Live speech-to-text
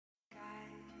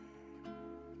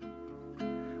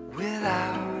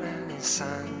without any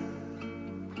sun.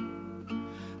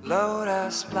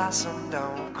 Lotus blossom,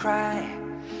 don't cry.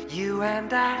 You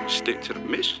and I stick to the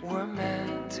mission. We're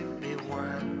meant to be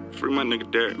one. Free my nigga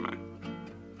Derek, man.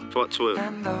 Fuck 12.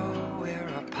 And though we're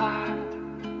apart,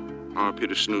 R.I.P.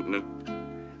 to Snoop, nigga.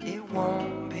 it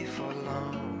won't be for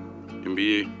long.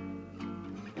 NBA.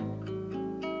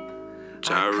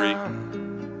 Tyree.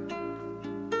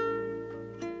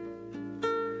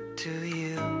 To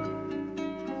you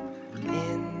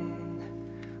in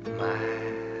my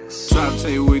Try to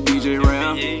tell you with DJ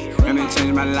Rail, and it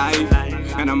changed my life.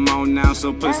 And I'm on now,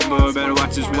 so pussy boy better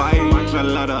watch his wife. I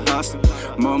love the hustle,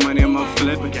 more money, more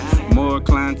flipping, more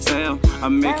clientele. I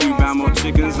make you buy more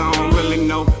chickens. I don't really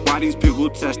know why these people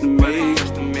testing me.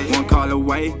 One call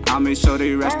away, I'll make sure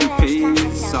they rest in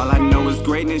peace. All I know is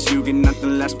greatness, you get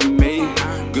nothing less from me.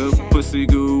 Good pussy,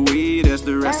 good weed, that's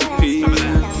the recipe.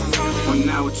 When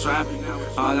I was trapping,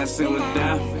 all I seen was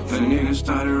death. The niggas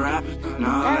started rapping,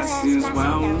 now all I see is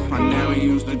wealth. I never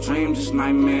used to dream, just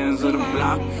nightmares of the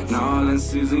block. Now all I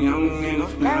see is a young nigga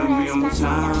finna be on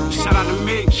time. Shout out to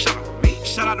me,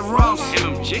 shout out to Ross,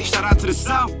 shout out to the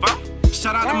South,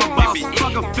 shout out to my boss.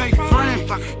 Fuck a fake friend,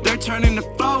 they're turning to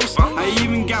foes. I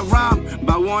even got robbed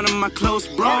by one of my close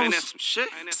bros.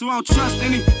 So I don't trust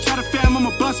any, try to fam,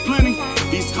 I'ma bust plenty.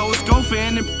 These hoes go for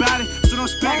anybody, so don't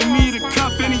expect me to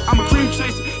cuff any. I'm a cream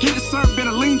chaser, hit the surf, been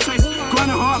a lean chaser.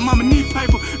 Grinding hard, mama need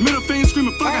paper, middle finger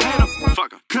screaming, fuck a hater.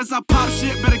 Cause I pop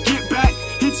shit, better get back,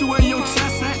 hit you where your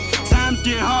chest at. Times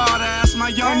get hard, I ask my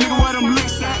young nigga where them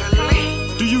licks at.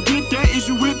 Do you get that? Is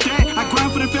you with that? I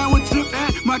grind for the fan with tip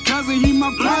at. My cousin, he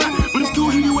my blood, but it's cool,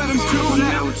 he where them crips at.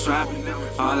 Now we're trapping,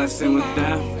 all I seen was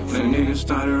death. The niggas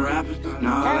started rapping,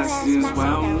 now all I see is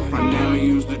wealth. I never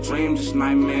used to dream, just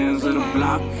nightmares of the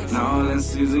block. Now all I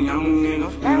see is a young nigga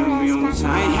finna be on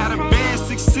time. I ain't had a bad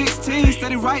 616,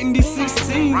 steady writing these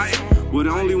 16s. With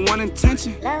only one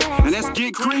intention, and that's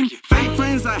get cream. Fake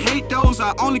friends, I hate those,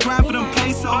 I only grind for them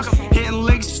pesos. Hitting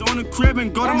licks on the crib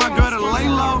and go to my girl to lay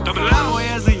low. Boy,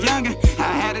 as a youngin',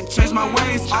 I had to change my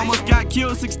ways. Almost got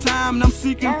killed 6 times, and I'm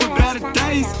seeking for better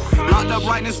days. Locked up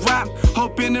writing this rap,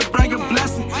 hoping to bring a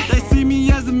blessing. They see me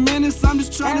as a menace, I'm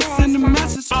just trying to send a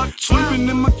message. Sleeping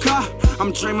in my car,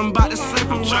 I'm dreaming about the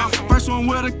safer route. First one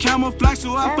with a camouflage,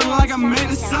 so I feel like I made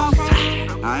it south.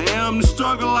 I am the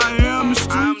struggle, I am the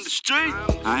streets.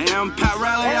 I am Pat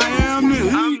Riley, I am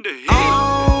the heat.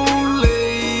 Only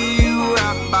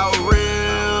rap about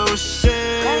real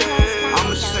shit.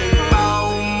 I'ma say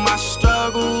about my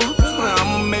struggles,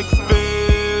 I'ma make you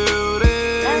feel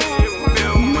this.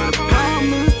 Made a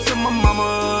promise to my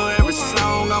mama, every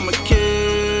song I'ma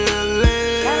kill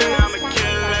it.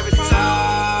 Every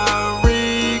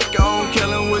Tyreek, gon'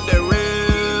 kill him with that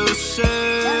real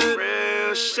shit.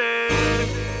 Real shit.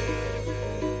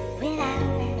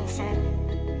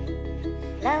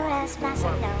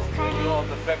 You're all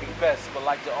the very best, but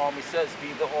like the army says,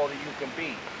 be the order you can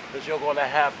be. Because you're going to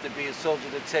have to be a soldier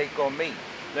to take on me.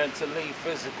 Mentally,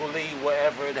 physically,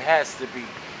 wherever it has to be.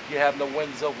 You have no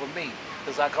wins over me.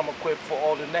 Because I come equipped for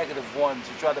all the negative ones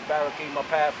who try to barricade my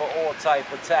path for all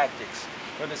type of tactics.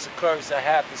 When this occurs, I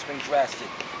have to swing drastic.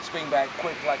 Swing back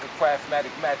quick like a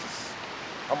craftmatic matches.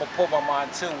 I'm going to put my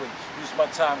mind to it, use my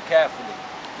time carefully.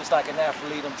 Just like an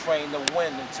athlete, I'm trained to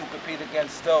win and to compete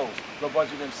against those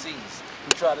low-budget MCs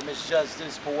who try to misjudge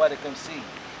this poetic MC.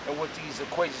 And with these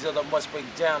equations that I must break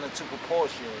down into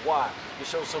proportion. Why? To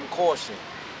show some caution.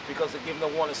 Because I give no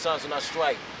warning, signs when I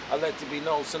strike. I let it be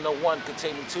known so no one can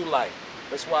take me to light.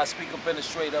 That's why I speak up in a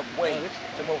straight-up way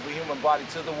to move the human body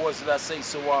to the words that I say.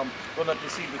 So don't let me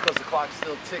see because the clock's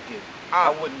still ticking. I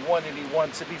wouldn't want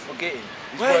anyone to be forgetting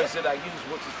these words that I use,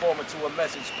 which is forming to a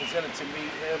message presented to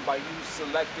me and by you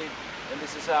selected. And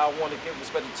this is how I want to give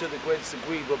respect to the greatest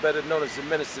degree, but better known as the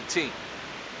Minister T.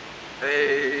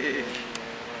 Hey.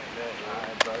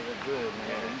 Alright, brother, good,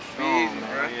 man. You strong,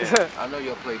 man. Yeah. I know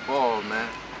you'll play ball, man.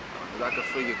 I can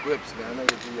feel your grips, man. I know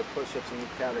you'll do your push-ups and your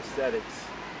calisthenics.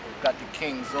 Got the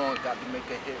Kings on, got to make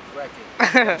a hit record.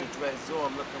 Got the dreads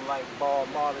on, looking like Bob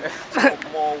Marley.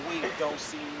 Smoke more weed, don't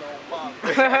see no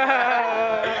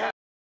Marley.